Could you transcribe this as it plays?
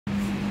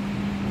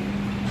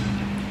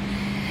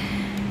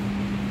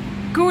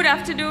Good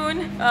afternoon,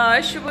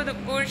 শুভ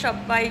দুপুর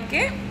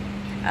সবাইকে।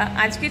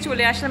 আজকে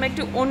চলে আসলাম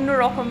একটু অন্য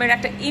রকমের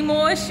একটা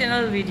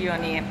ইমোশনাল ভিডিও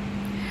নিয়ে।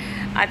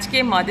 আজকে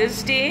মাদার্স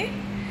ডে।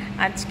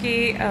 আজকে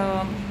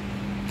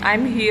I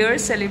am here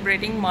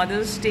celebrating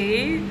mother's day.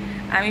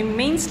 I am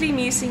mainly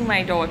missing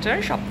my daughter,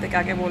 সব থেকে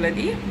আগে বলে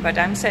দিই, but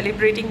I am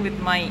celebrating with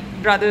my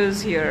brothers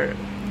here.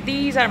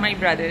 These are my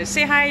brothers.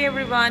 Say hi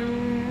everyone.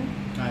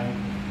 Hi.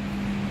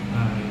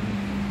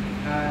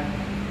 Hi.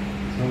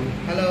 So,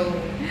 hello.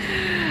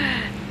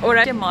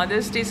 ওরা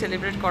mother's day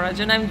celebrate করার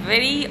জন্য I am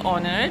very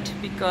honoured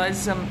because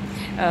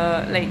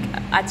like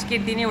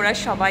আজকের দিনে ওরা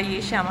সবাই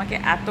এসে আমাকে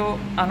এত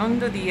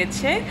আনন্দ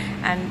দিয়েছে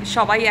অ্যান্ড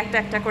সবাই একটা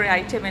একটা করে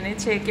আইটেম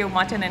এনেছে। কেউ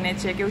মাটন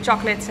এনেছে, কেউ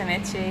চকলেটস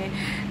এনেছে।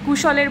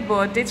 কুশলের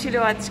বার্থডে ছিল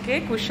আজকে।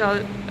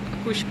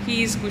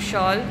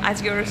 কুশল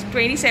আজকে ওর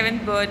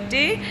 27th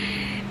বার্থডে।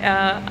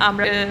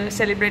 আমরা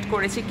সেলিব্রেট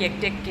করেছি কেক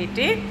টেক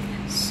কেটে।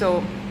 So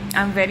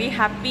I am very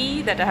happy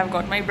that I have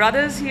got my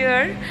brothers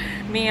here.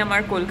 মেয়ে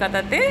আমার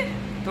কলকাতাতে,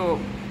 তো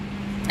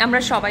আমরা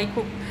সবাই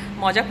খুব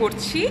মজা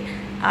করছি।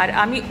 আর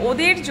আমি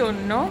ওদের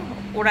জন্য,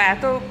 ওরা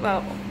এত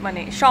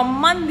মানে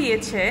সম্মান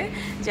দিয়েছে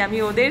যে আমি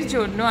ওদের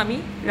জন্য আমি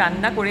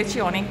রান্না করেছি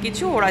অনেক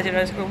কিছু, ওরা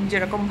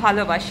যেরকম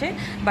ভালোবাসে।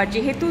 বাট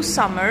যেহেতু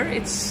summer,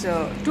 it's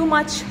too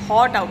much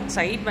hot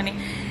outside, মানে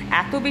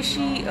এত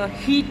বেশি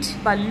হিট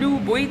বা লু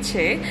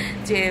বইছে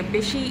যে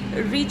বেশি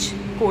রিচ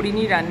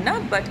করিনি রান্না।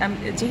 বাট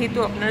যেহেতু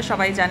আপনারা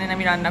সবাই জানেন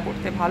আমি রান্না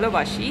করতে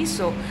ভালোবাসি,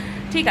 সো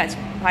ঠিক আছে,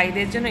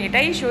 ভাইদের জন্য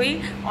এটাই সই।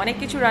 অনেক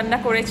কিছু রান্না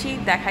করেছি,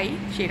 দেখাই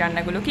সেই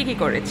রান্নাগুলো কী কী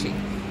করেছি।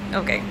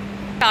 ওকে,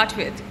 start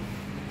with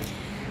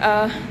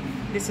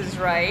this is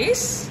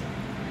rice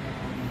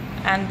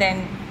and then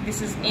this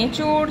is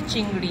এঁচোড়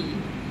চিংড়ি।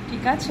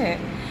 ঠিক আছে,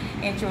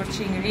 এঁচোড়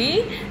চিংড়ি।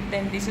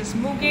 দেন দিস ইজ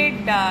মুগের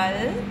ডাল,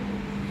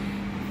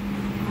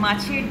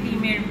 মাছের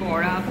ডিমের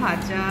বড়া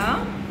ভাজা,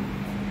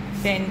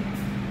 দেন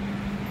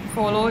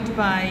followed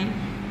by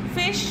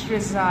fish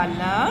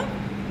risala,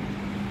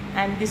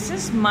 and this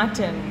is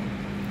mutton.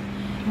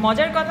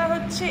 মজার কথা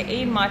হচ্ছে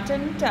এই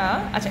মাটনটা,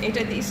 আচ্ছা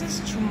এটা দিস ইজ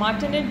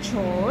মাটনের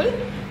ঝোল,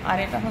 আর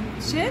এটা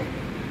হচ্ছে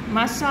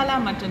মশালা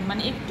মাটন,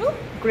 মানে একটু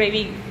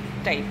গ্রেভি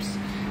টাইপস,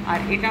 আর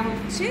এটা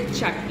হচ্ছে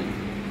চাটনি।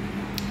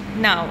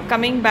 নাও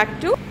কামিং ব্যাক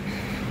টু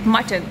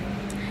মাটন।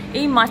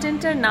 এই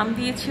মাটনটার নাম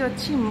দিয়েছি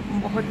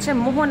হচ্ছে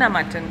মোহনা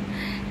মাটন।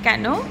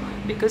 কেন?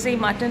 বিকজ এই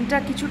মাটনটা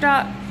কিছুটা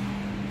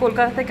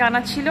কলকাতা থেকে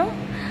আনা ছিল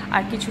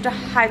আর কিছুটা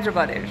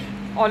হায়দ্রাবাদের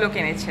অলোক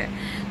এনেছে,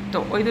 তো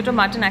ওই দুটো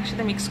মাটন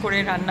একসাথে মিক্স করে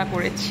রান্না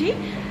করেছি।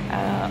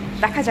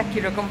 দেখা যাক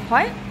কীরকম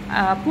হয়।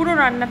 পুরো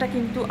রান্নাটা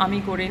কিন্তু আমি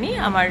করিনি,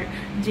 আমার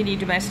যিনি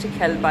ডোমেস্টিক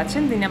হেল্প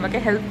আছেন তিনি আমাকে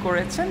হেল্প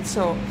করেছেন।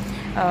 সো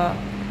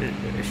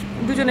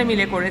দুজনে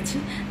মিলে করেছি,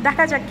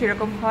 দেখা যাক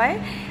কীরকম হয়।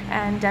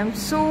 And I am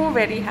so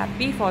very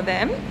happy for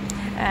them.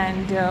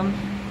 And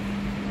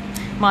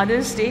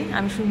mother's day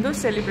আমি সুন্দর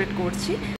সেলিব্রেট করছি।